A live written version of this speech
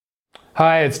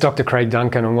Hi, it's Dr. Craig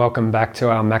Duncan and welcome back to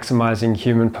our Maximising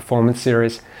Human Performance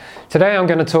series. Today I'm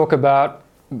going to talk about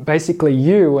basically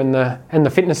you and the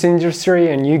fitness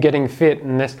industry and you getting fit,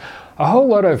 and there's a whole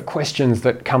lot of questions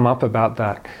that come up about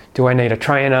that. Do I need a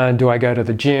trainer? Do I go to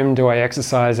the gym? Do I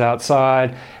exercise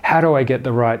outside? How do I get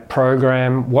the right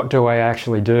program? What do I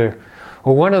actually do?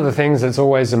 Well, one of the things that's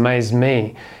always amazed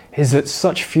me is that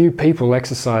such few people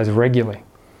exercise regularly.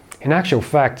 In actual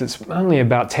fact, it's only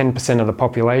about 10% of the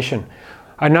population.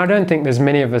 And I don't think there's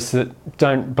many of us that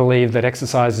don't believe that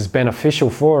exercise is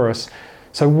beneficial for us.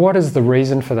 So what is the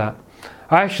reason for that?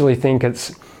 I actually think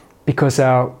it's because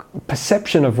our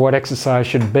perception of what exercise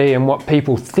should be and what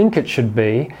people think it should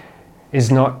be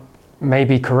is not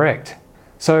maybe correct.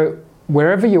 So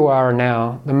wherever you are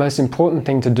now, the most important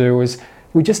thing to do is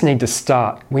we just need to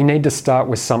start. We need to start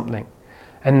with something.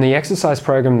 And the exercise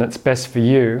program that's best for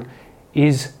you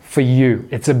is for you.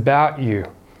 It's about you.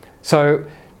 So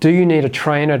do you need a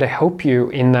trainer to help you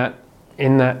in that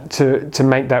to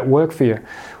make that work for you?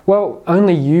 Well,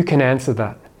 only you can answer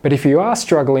that. But if you are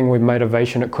struggling with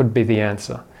motivation, it could be the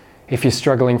answer. If you're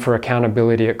struggling for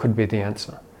accountability, it could be the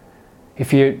answer.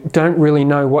 If you don't really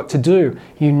know what to do,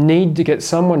 you need to get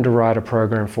someone to write a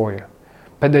program for you.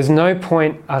 But there's no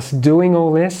point us doing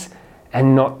all this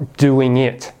and not doing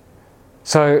it.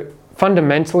 So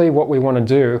fundamentally, what we want to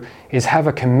do is have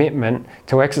a commitment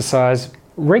to exercise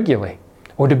regularly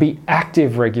or to be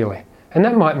active regularly. And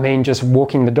that might mean just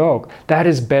walking the dog. That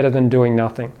is better than doing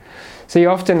nothing. See,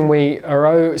 often we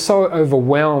are so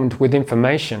overwhelmed with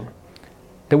information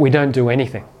that we don't do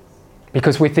anything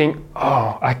because we think,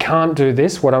 oh, I can't do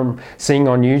this, what I'm seeing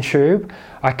on YouTube.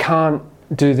 I can't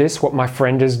do this, what my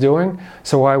friend is doing,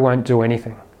 so I won't do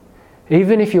anything.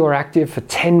 Even if you're active for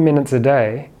 10 minutes a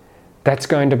day, that's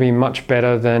going to be much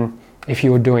better than if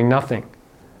you were doing nothing.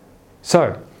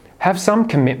 So have some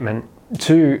commitment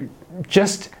to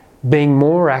just being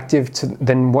more active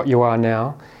than what you are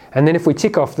now. And then if we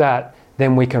tick off that,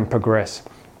 then we can progress.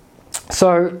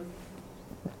 So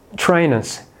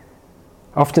trainers.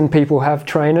 Often people have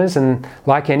trainers, and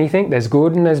like anything, there's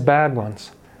good and there's bad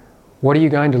ones. What are you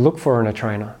going to look for in a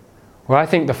trainer? Well, I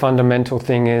think the fundamental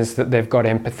thing is that they've got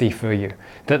empathy for you,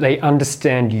 that they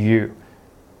understand you,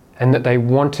 and that they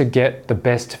want to get the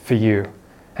best for you.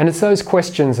 And it's those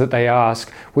questions that they ask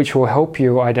which will help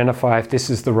you identify if this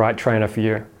is the right trainer for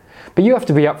you. But you have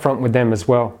to be upfront with them as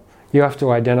well. You have to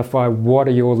identify what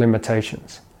are your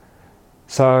limitations.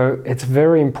 So it's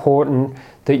very important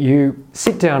that you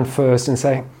sit down first and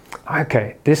say,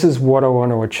 okay, this is what I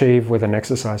want to achieve with an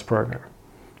exercise program.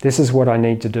 This is what I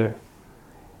need to do.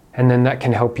 And then that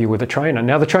can help you with a trainer.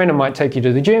 Now the trainer might take you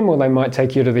to the gym or they might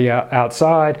take you to the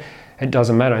outside. It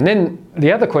doesn't matter. And then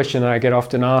the other question that I get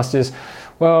often asked is,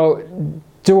 well,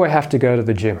 do I have to go to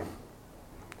the gym?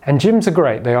 And gyms are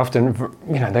great. They often,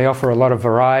 they offer a lot of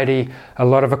variety, a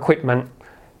lot of equipment,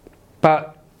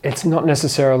 but it's not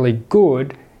necessarily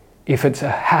good if it's a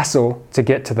hassle to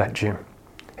get to that gym.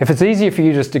 If it's easier for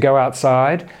you just to go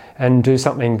outside and do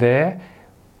something there,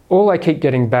 all I keep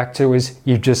getting back to is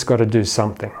you've just got to do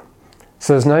something.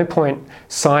 So there's no point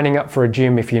signing up for a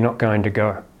gym if you're not going to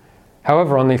go.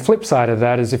 However, on the flip side of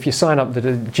that is if you sign up to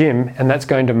the gym and that's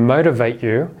going to motivate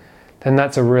you, then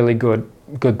that's a really good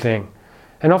thing.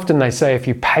 And often they say if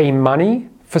you pay money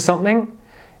for something,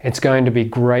 it's going to be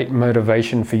great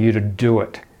motivation for you to do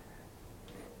it.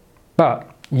 But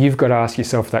you've got to ask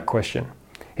yourself that question.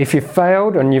 If you've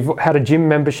failed and you've had a gym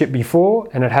membership before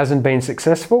and it hasn't been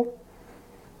successful,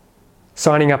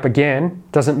 signing up again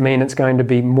doesn't mean it's going to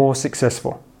be more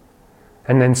successful.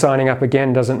 And then signing up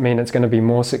again doesn't mean it's going to be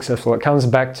more successful. It comes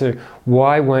back to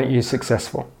why weren't you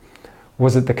successful?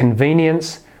 Was it the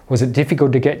convenience? Was it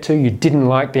difficult to get to? You didn't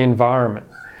like the environment.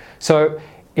 So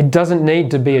it doesn't need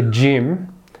to be a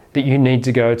gym that you need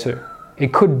to go to.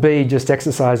 It could be just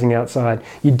exercising outside.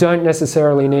 You don't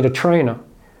necessarily need a trainer,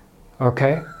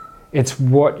 okay? It's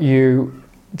what you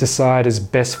decide is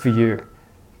best for you.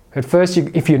 At first,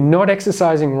 if you're not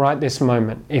exercising right this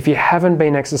moment, if you haven't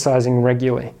been exercising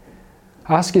regularly,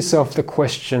 ask yourself the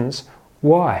questions,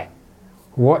 why?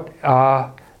 What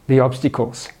are the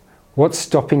obstacles? What's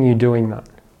stopping you doing that?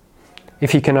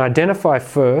 If you can identify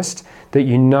first that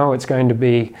you know it's going to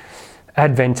be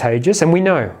advantageous, and we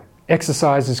know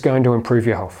exercise is going to improve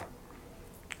your health.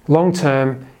 Long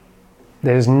term,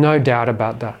 there's no doubt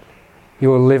about that. You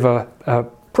will live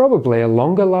probably a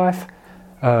longer life,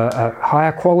 a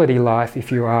higher quality life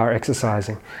if you are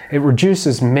exercising. It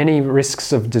reduces many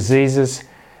risks of diseases,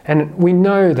 and we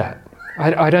know that.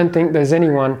 I don't think there's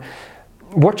anyone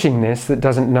watching this that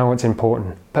doesn't know it's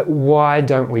important. But why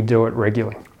don't we do it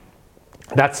regularly?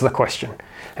 That's the question.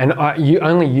 And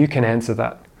only you can answer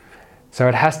that. So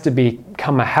it has to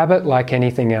become a habit like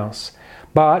anything else.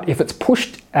 But if it's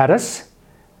pushed at us,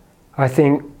 I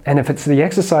think, and if it's the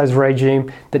exercise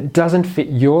regime that doesn't fit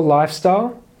your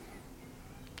lifestyle,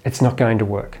 it's not going to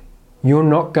work. You're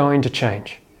not going to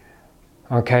change,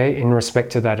 okay, in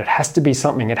respect to that. It has to be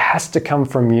something, it has to come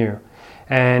from you.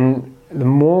 And the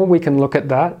more we can look at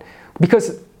that,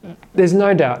 because there's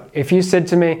no doubt, if you said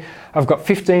to me, I've got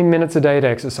 15 minutes a day to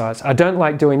exercise, I don't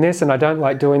like doing this and I don't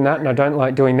like doing that and I don't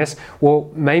like doing this,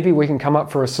 well, maybe we can come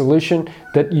up for a solution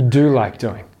that you do like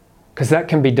doing, because that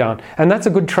can be done. And that's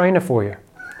a good trainer for you.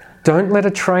 Don't let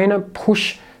a trainer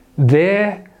push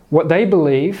what they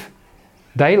believe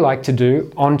they like to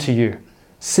do onto you.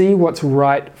 See what's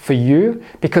right for you,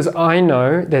 because I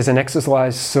know there's an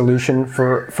exercise solution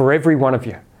for every one of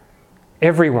you.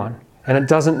 Everyone. And it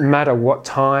doesn't matter what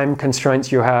time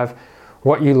constraints you have,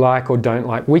 what you like or don't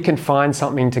like. We can find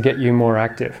something to get you more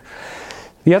active.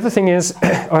 The other thing is,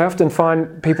 I often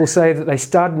find people say that they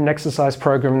started an exercise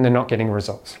program and they're not getting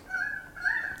results.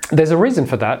 There's a reason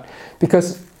for that,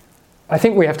 because I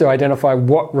think we have to identify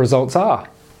what results are.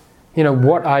 You know,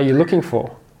 what are you looking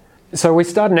for? So we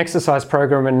start an exercise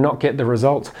program and not get the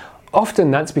results.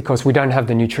 Often that's because we don't have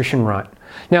the nutrition right.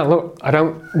 Now look, I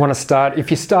don't want to start,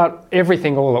 if you start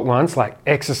everything all at once, like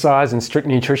exercise and strict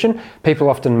nutrition, people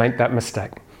often make that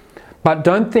mistake. But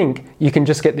don't think you can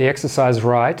just get the exercise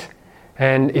right,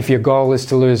 and if your goal is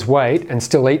to lose weight and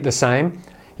still eat the same,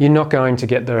 you're not going to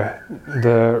get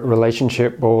the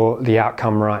relationship or the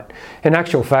outcome right. In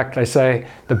actual fact, they say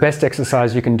the best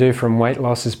exercise you can do from weight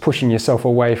loss is pushing yourself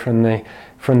away from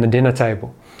the dinner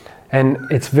table.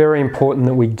 And it's very important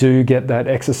that we do get that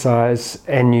exercise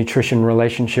and nutrition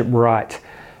relationship right.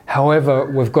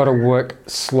 However, we've got to work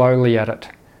slowly at it,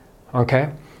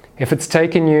 okay? If it's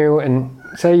taken you, and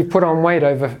say you've put on weight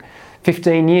over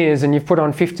 15 years and you've put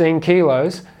on 15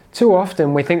 kilos, too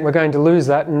often we think we're going to lose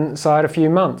that inside a few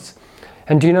months.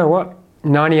 And do you know what?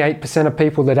 98% of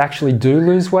people that actually do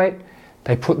lose weight,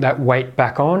 they put that weight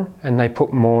back on and they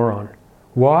put more on.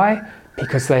 Why?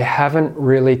 Because they haven't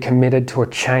really committed to a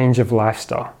change of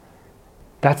lifestyle.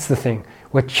 That's the thing.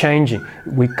 We're changing.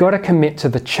 We've got to commit to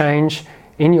the change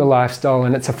in your lifestyle,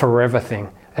 and it's a forever thing.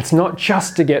 It's not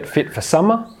just to get fit for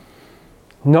summer,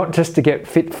 not just to get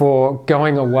fit for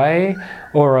going away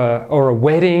or a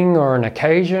wedding or an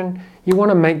occasion. You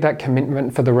want to make that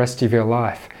commitment for the rest of your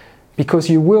life, because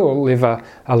you will live a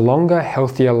longer,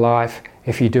 healthier life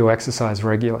if you do exercise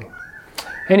regularly.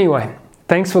 Anyway,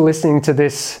 thanks for listening to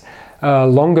this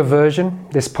longer version,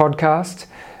 this podcast.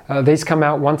 These come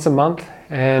out once a month,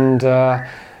 and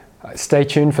stay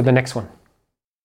tuned for the next one.